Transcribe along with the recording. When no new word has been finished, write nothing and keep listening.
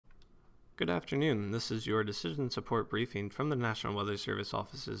Good afternoon. This is your decision support briefing from the National Weather Service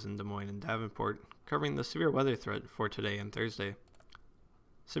offices in Des Moines and Davenport, covering the severe weather threat for today and Thursday.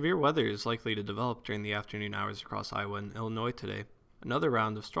 Severe weather is likely to develop during the afternoon hours across Iowa and Illinois today. Another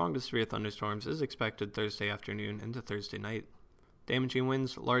round of strong to severe thunderstorms is expected Thursday afternoon into Thursday night. Damaging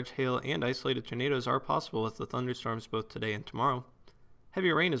winds, large hail, and isolated tornadoes are possible with the thunderstorms both today and tomorrow.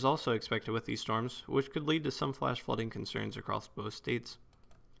 Heavy rain is also expected with these storms, which could lead to some flash flooding concerns across both states.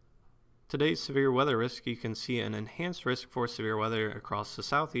 Today's severe weather risk, you can see an enhanced risk for severe weather across the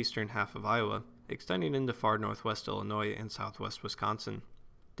southeastern half of Iowa, extending into far northwest Illinois and southwest Wisconsin.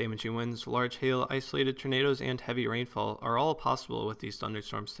 Damaging winds, large hail, isolated tornadoes, and heavy rainfall are all possible with these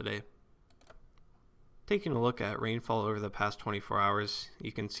thunderstorms today. Taking a look at rainfall over the past 24 hours,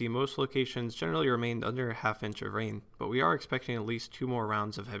 you can see most locations generally remained under a half inch of rain, but we are expecting at least 2 more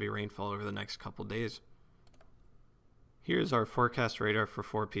rounds of heavy rainfall over the next couple days. Here's our forecast radar for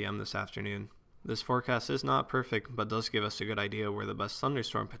 4 p.m. this afternoon. This forecast is not perfect, but does give us a good idea where the best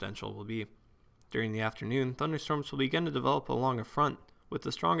thunderstorm potential will be. During the afternoon, thunderstorms will begin to develop along a front, with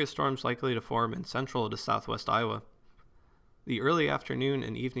the strongest storms likely to form in central to southwest Iowa. The early afternoon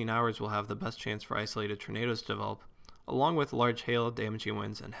and evening hours will have the best chance for isolated tornadoes to develop, along with large hail, damaging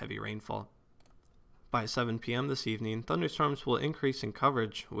winds, and heavy rainfall. By 7 p.m. this evening, thunderstorms will increase in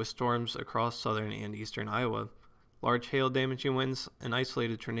coverage, with storms across southern and eastern Iowa. Large hail, damaging winds, an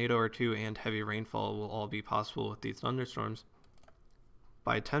isolated tornado or two, and heavy rainfall will all be possible with these thunderstorms.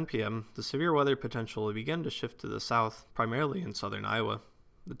 By 10 p.m., the severe weather potential will begin to shift to the south, primarily in southern Iowa.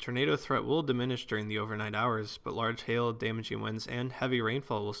 The tornado threat will diminish during the overnight hours, but large hail, damaging winds, and heavy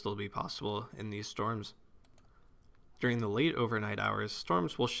rainfall will still be possible in these storms. During the late overnight hours,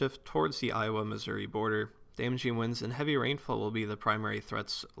 storms will shift towards the Iowa-Missouri border. Damaging winds and heavy rainfall will be the primary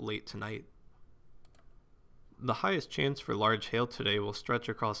threats late tonight. The highest chance for large hail today will stretch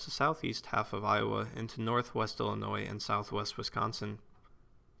across the southeast half of Iowa into northwest Illinois and southwest Wisconsin.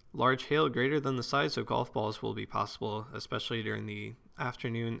 Large hail greater than the size of golf balls will be possible, especially during the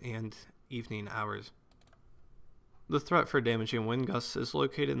afternoon and evening hours. The threat for damaging wind gusts is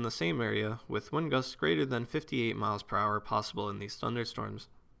located in the same area, with wind gusts greater than 58 miles per hour possible in these thunderstorms.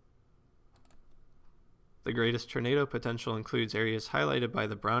 The greatest tornado potential includes areas highlighted by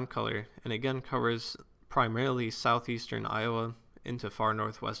the brown color, and again covers primarily southeastern Iowa into far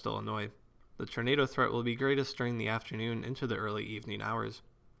northwest Illinois. The tornado threat will be greatest during the afternoon into the early evening hours.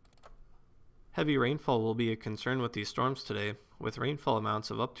 Heavy rainfall will be a concern with these storms today, with rainfall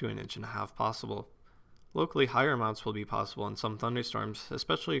amounts of up to 1.5 inches possible. Locally, higher amounts will be possible in some thunderstorms,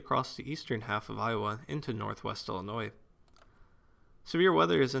 especially across the eastern half of Iowa into northwest Illinois. Severe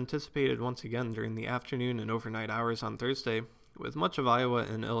weather is anticipated once again during the afternoon and overnight hours on Thursday, with much of Iowa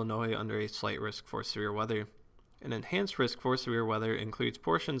and Illinois under a slight risk for severe weather. An enhanced risk for severe weather includes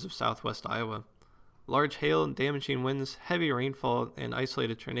portions of southwest Iowa. Large hail, damaging winds, heavy rainfall, and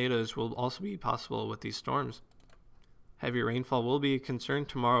isolated tornadoes will also be possible with these storms. Heavy rainfall will be a concern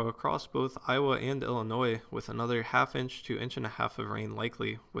tomorrow across both Iowa and Illinois, with another half inch to 1.5 inches of rain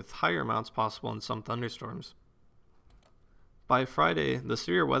likely, with higher amounts possible in some thunderstorms. By Friday, the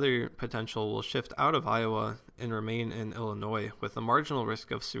severe weather potential will shift out of Iowa and remain in Illinois, with a marginal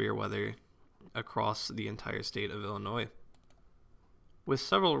risk of severe weather across the entire state of Illinois. With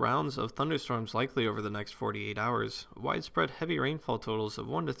several rounds of thunderstorms likely over the next 48 hours, widespread heavy rainfall totals of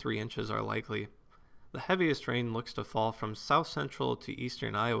 1 to 3 inches are likely. The heaviest rain looks to fall from south central to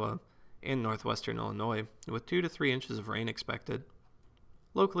eastern Iowa and northwestern Illinois, with 2 to 3 inches of rain expected.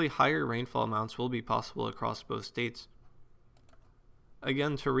 Locally, higher rainfall amounts will be possible across both states.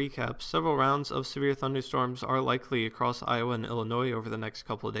 Again, to recap, several rounds of severe thunderstorms are likely across Iowa and Illinois over the next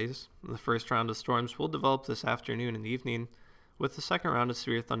couple of days. The first round of storms will develop this afternoon and evening, with the second round of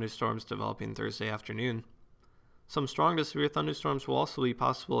severe thunderstorms developing Thursday afternoon. Some strong to severe thunderstorms will also be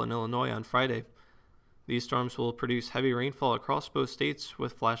possible in Illinois on Friday. These storms will produce heavy rainfall across both states,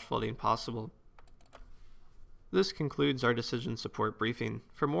 with flash flooding possible. This concludes our decision support briefing.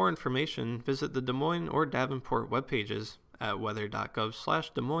 For more information, visit the Des Moines or Davenport web pages at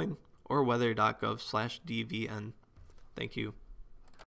weather.gov/Des Moines or weather.gov/DVN. Thank you.